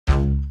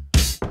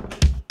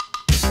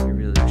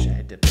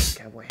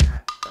cowboy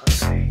hat.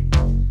 Okay.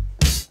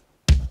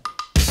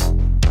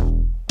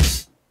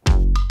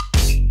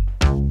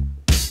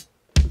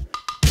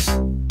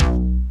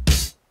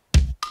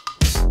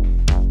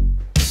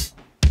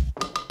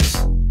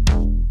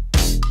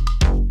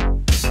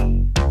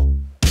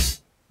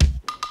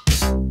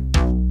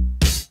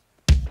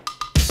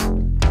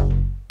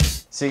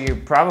 So you're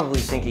probably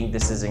thinking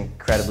this is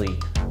incredibly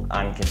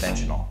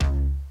unconventional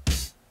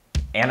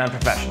and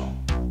unprofessional,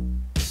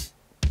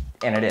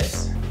 and it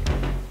is.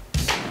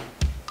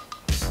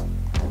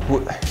 I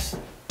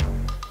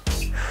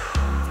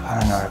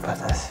don't know how to put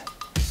this.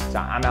 So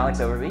I'm Alex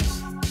Overby.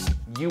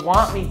 You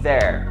want me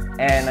there,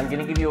 and I'm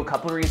gonna give you a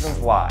couple of reasons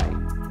why.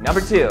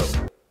 Number 2,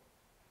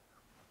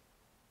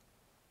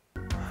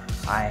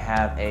 I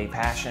have a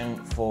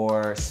passion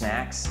for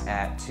snacks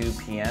at 2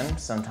 p.m.,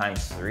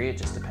 sometimes 3, it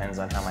just depends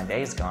on how my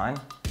day's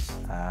gone.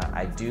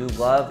 I do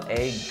love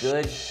a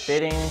good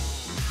fitting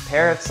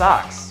pair of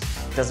socks.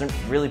 It doesn't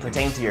really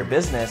pertain to your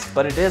business,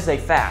 but it is a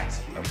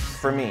fact,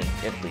 for me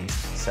at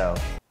least, so.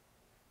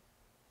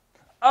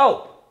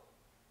 Oh,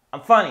 I'm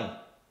funny,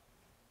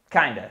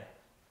 kinda.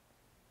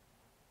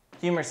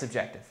 Humor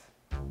subjective.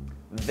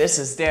 This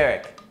is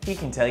Derek. He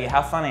can tell you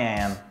how funny I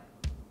am.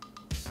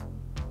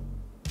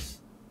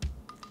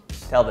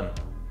 Tell them.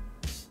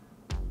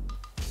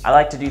 I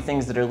like to do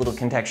things that are a little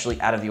contextually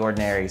out of the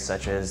ordinary,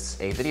 such as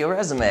a video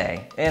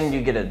resume, and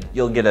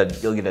you'll get a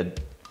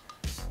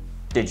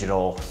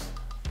digital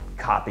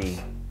copy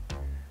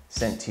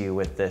sent to you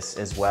with this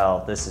as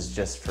well. This is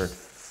just for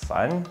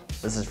fun.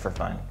 This is for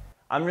fun.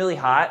 I'm really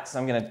hot, so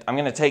I'm gonna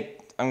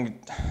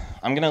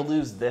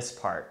lose this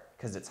part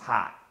because it's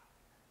hot.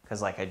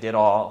 Because like I did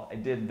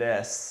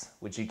this,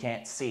 which you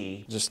can't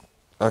see. Just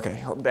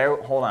okay. Hold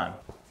on.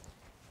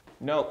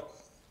 Nope.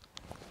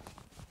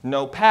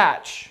 No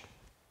patch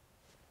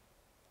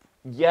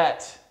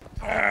yet.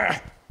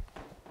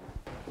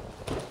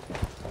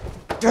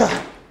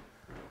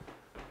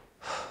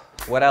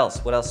 What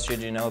else? What else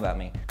should you know about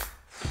me?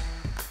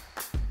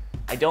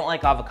 I don't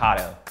like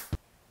avocado.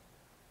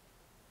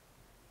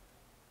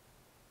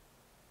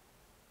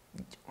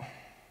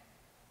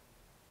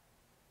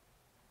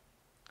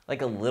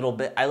 Like a little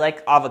bit. I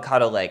like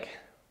avocado like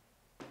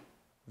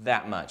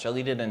that much. I'll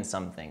eat it in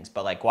some things,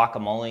 but like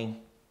guacamole,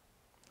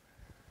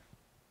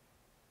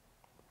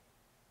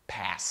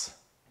 pass.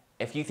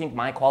 If you think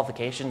my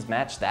qualifications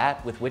match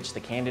that with which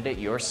the candidate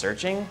you're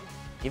searching,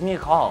 give me a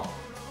call,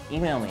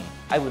 email me.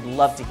 I would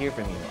love to hear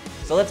from you.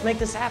 So let's make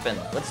this happen.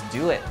 Let's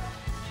do it.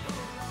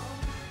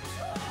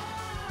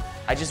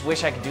 I just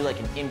wish I could do like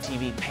an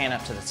MTV pan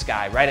up to the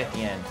sky right at the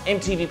end.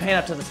 MTV pan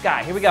up to the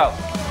sky, here we go.